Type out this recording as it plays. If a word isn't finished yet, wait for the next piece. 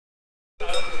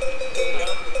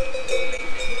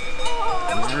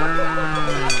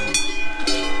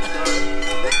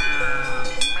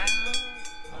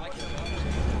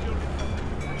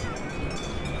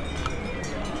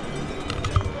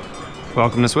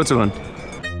Welcome to Switzerland.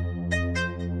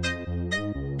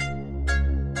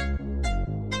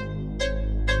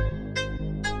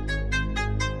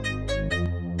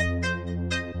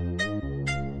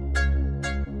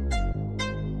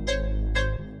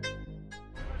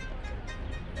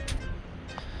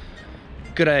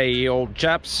 G'day, old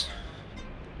chaps.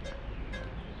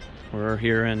 We're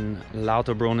here in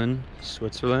Lauterbrunnen,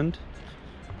 Switzerland.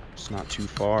 It's not too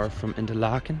far from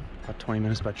Interlaken, about 20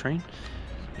 minutes by train.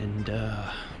 And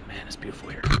man, it's beautiful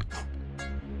here. Look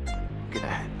at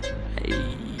that.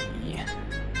 Hey.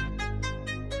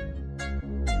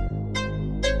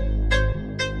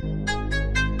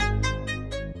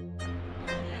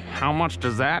 How much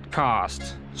does that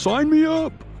cost? Sign me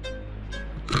up.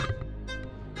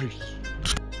 Peace.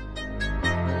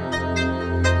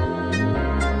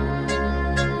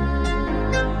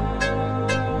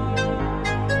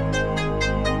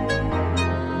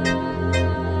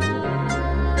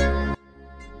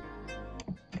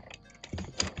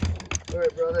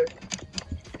 Alright, brother.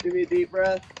 Give me a deep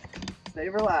breath. Stay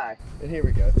relaxed. And here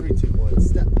we go. 3, 2, 1.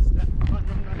 Step, step. Run.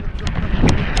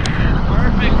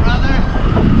 Perfect, brother.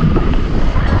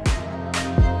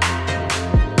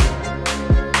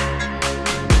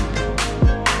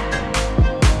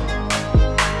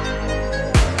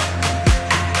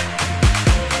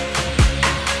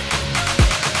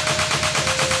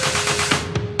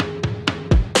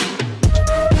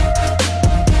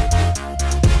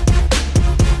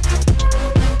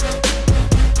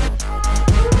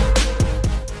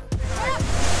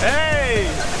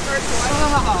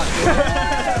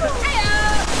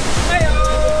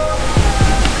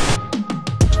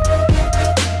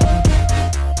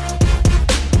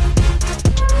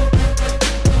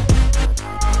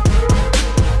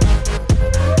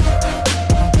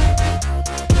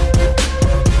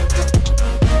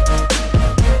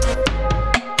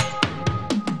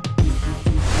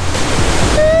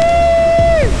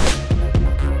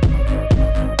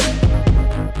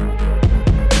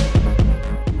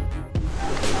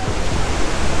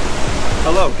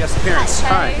 Hello, guest appearance.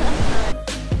 Hi.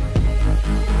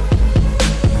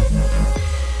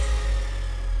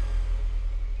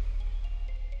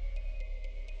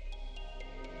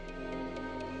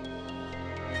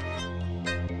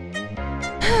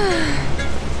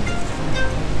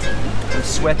 I'm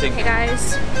sweating. Hey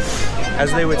guys.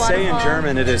 As they would say in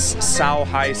German, it is sau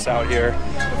heiß out here,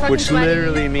 which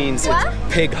literally means it's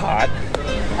pig hot.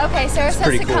 Okay, Sarah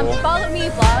says to come follow me,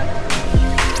 vlog.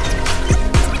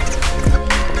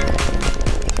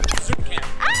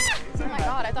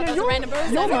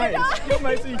 You're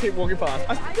mate, so you keep walking past.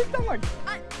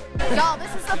 Y'all,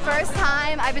 this is the first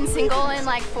time I've been single in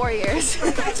like 4 years. Oh,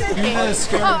 I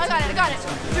got it.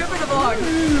 Do it for the vlog.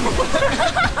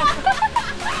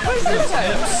 What is this?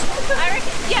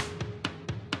 Yeah.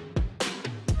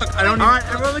 I don't. All right,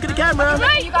 everyone, look at the camera.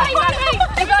 Right, you got it. Like,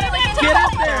 get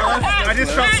up there. I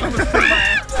just felt something from my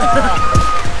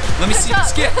ass. Let me see.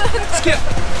 Skip.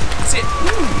 That's it.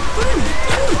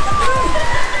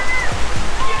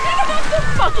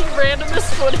 Fucking randomest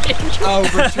footage. Oh,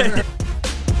 for sure.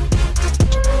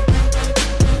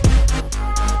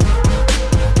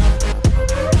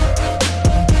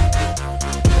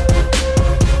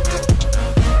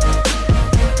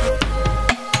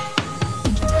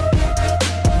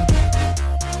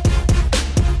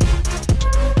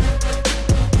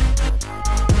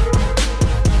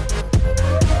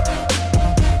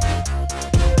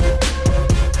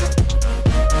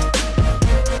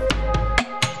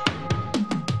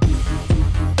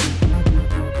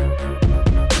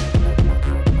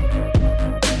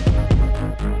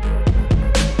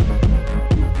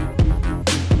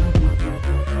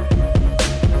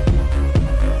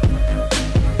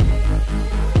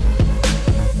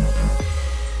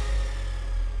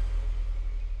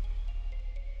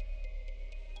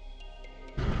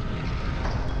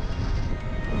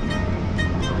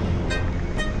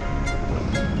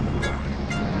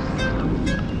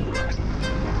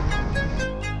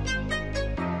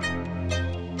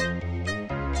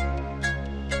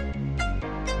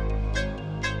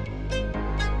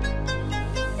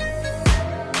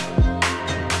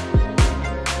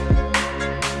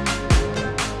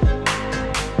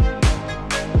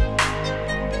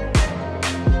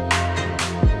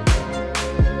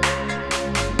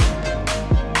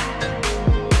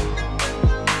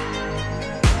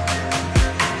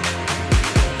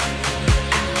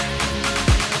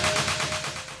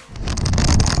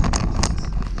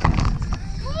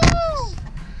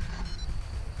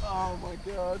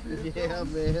 god, dude. Yeah,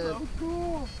 man. So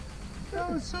cool. That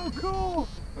was so cool.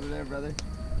 Over there, brother.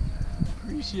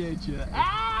 Appreciate you.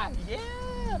 Ah,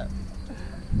 yeah.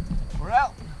 We're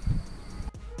out.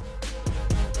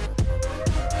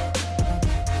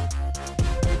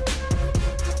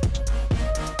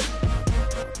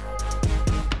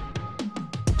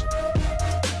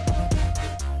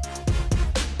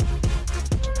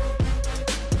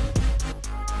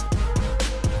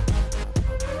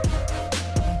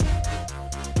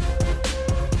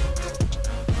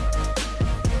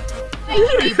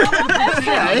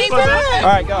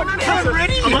 Alright, go.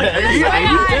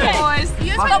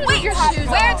 But wait, where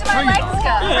do my legs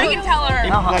go? We can tell her.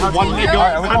 Like one leg go.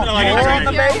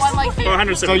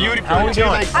 So you would put 2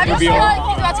 legs. I just feel like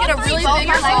he's about to get a really big leg.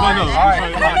 No.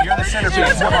 Alright, come on, you're the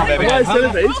centerpiece. Come on, baby.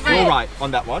 You're right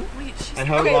on that one. And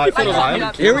her right on the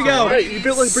line. Here we go. Hey, you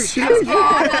built like brick shit.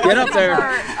 Get up there.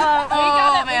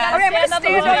 Oh, man. Okay, I'm gonna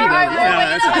stand up.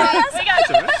 We got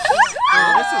you.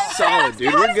 This is solid,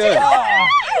 dude. We're good.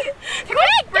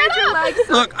 Quick, spread your legs.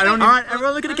 Look, I don't. Alright,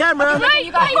 everyone look at the camera. You got it.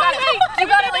 You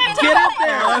got it like Get up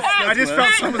there. I just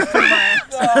felt someone put my ass.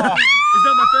 It's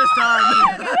not my first time.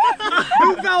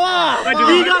 Who fell off? He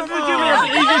got 15 minutes.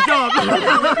 Easy job. You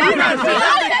guys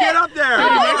have to get up there. Go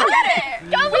get it.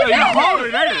 Go get it. We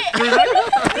made it.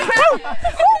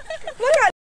 Look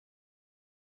at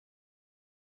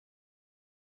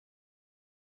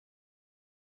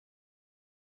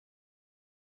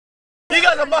You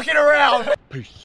guys are mucking around. Peace.